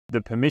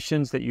the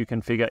permissions that you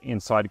configure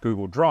inside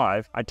Google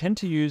Drive, I tend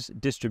to use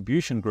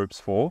distribution groups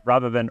for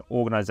rather than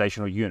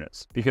organizational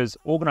units, because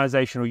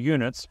organizational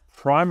units'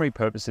 primary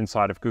purpose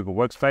inside of Google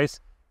Workspace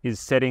is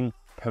setting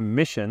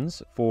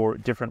permissions for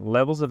different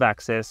levels of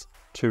access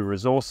to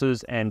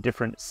resources and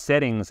different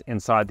settings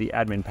inside the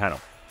admin panel.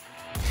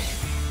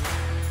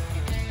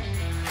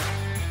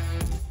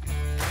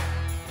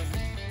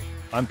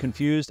 I'm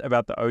confused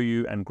about the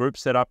OU and group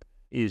setup.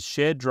 Is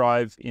shared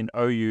drive in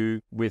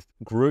OU with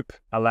group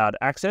allowed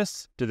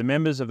access? Do the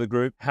members of the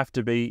group have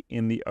to be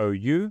in the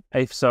OU?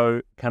 If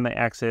so, can they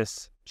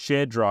access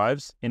shared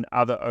drives in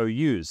other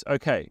OUs?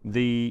 Okay,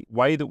 the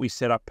way that we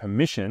set up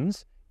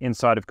permissions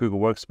inside of Google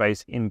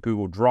Workspace in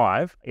Google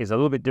Drive is a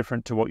little bit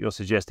different to what you're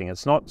suggesting.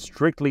 It's not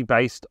strictly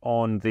based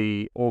on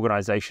the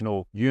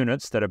organizational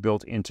units that are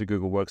built into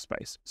Google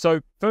Workspace.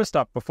 So first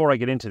up, before I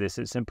get into this,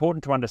 it's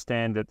important to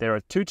understand that there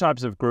are two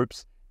types of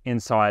groups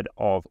inside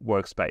of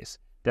Workspace.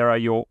 There are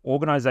your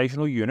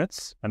organizational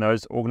units, and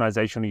those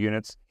organizational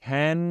units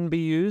can be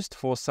used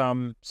for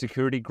some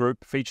security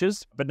group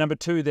features. But number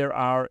two, there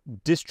are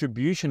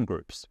distribution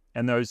groups,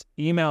 and those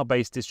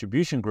email-based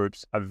distribution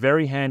groups are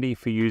very handy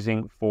for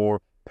using for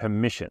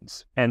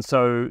permissions. And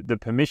so the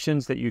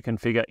permissions that you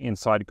configure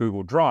inside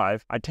Google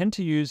Drive, I tend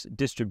to use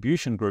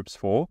distribution groups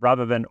for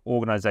rather than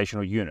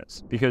organizational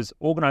units, because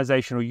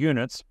organizational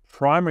units'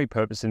 primary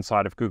purpose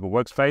inside of Google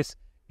Workspace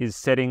is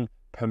setting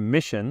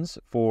permissions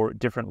for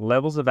different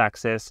levels of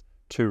access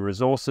to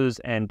resources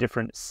and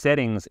different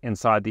settings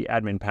inside the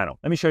admin panel.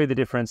 Let me show you the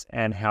difference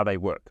and how they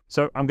work.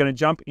 So I'm going to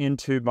jump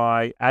into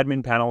my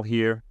admin panel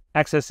here,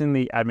 accessing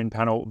the admin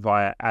panel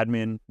via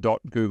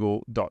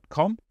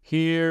admin.google.com.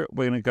 Here,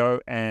 we're going to go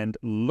and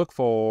look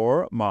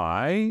for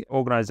my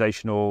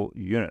organizational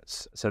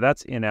units. So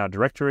that's in our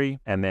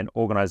directory and then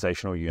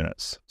organizational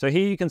units. So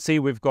here you can see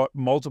we've got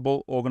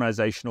multiple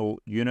organizational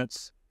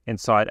units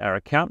inside our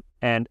account.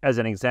 And as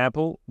an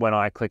example, when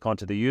I click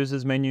onto the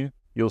users menu,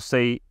 you'll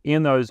see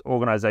in those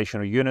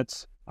organizational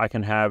units, I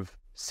can have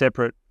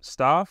separate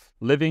staff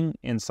living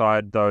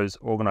inside those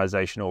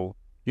organizational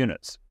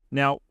units.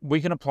 Now,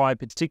 we can apply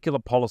particular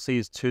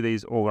policies to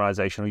these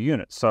organizational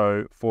units.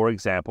 So for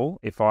example,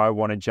 if I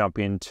want to jump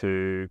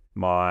into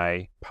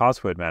my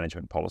password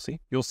management policy,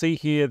 you'll see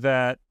here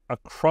that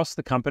across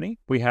the company,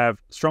 we have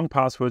strong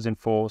passwords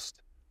enforced,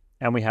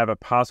 and we have a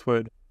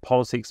password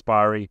policy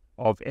expiry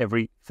of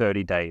every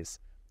 30 days.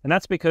 And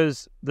that's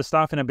because the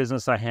staff in our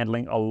business are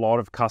handling a lot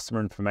of customer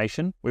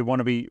information. We want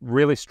to be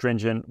really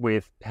stringent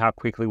with how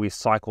quickly we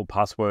cycle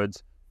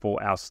passwords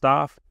for our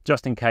staff,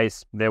 just in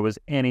case there was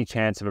any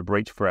chance of a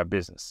breach for our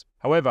business.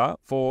 However,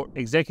 for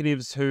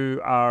executives who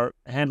are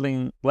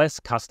handling less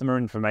customer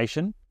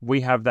information,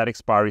 we have that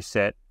expiry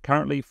set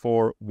currently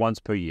for once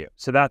per year.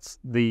 So that's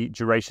the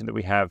duration that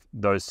we have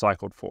those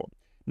cycled for.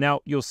 Now,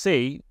 you'll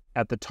see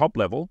at the top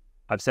level,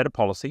 I've set a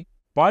policy.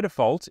 By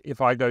default, if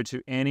I go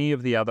to any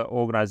of the other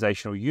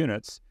organizational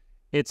units,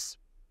 it's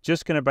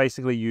just going to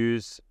basically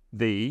use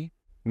the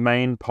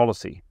main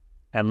policy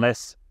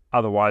unless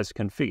otherwise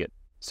configured.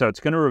 So it's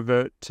going to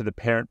revert to the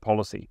parent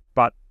policy.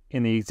 But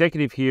in the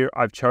executive here,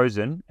 I've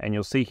chosen, and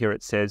you'll see here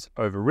it says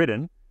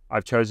overridden,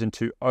 I've chosen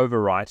to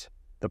overwrite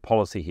the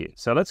policy here.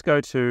 So let's go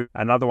to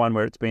another one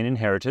where it's been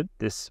inherited.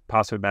 This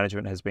password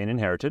management has been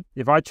inherited.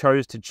 If I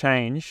chose to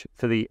change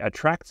for the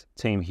attract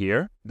team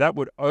here, that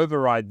would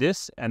override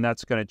this, and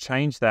that's going to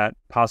change that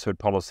password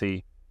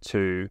policy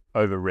to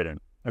overridden.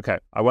 Okay,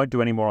 I won't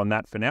do any more on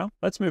that for now.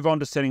 Let's move on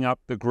to setting up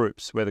the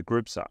groups, where the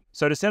groups are.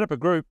 So to set up a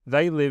group,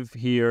 they live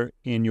here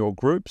in your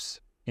groups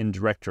in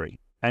directory.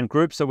 And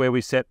groups are where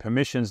we set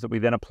permissions that we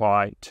then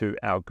apply to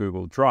our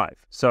Google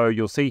Drive. So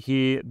you'll see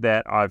here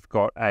that I've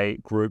got a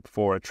group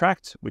for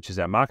Attract, which is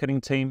our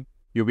marketing team.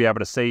 You'll be able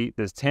to see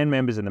there's 10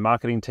 members in the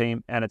marketing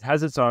team, and it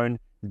has its own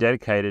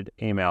dedicated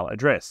email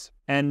address.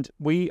 And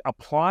we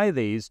apply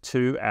these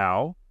to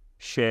our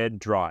shared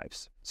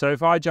drives. So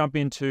if I jump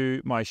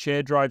into my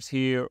shared drives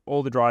here,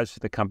 all the drives for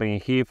the company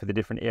are here for the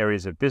different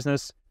areas of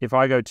business. If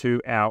I go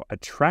to our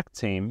Attract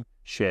team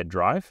shared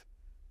drive,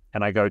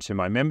 and I go to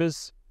my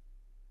members,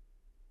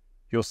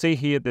 you'll see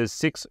here there's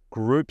 6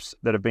 groups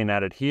that have been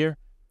added here,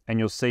 and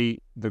you'll see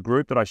the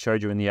group that I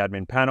showed you in the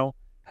admin panel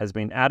has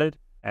been added,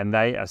 and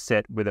they are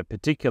set with a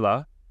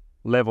particular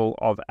level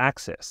of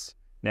access.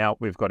 Now,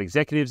 we've got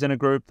executives in a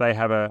group, they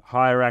have a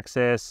higher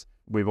access.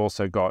 We've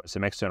also got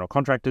some external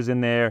contractors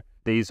in there.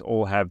 These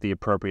all have the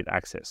appropriate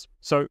access.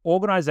 So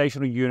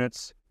organizational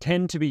units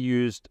tend to be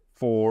used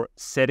for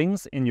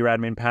settings in your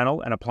admin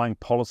panel and applying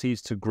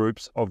policies to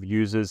groups of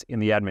users in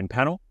the admin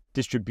panel.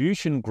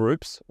 Distribution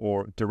groups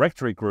or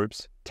directory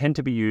groups tend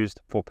to be used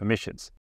for permissions.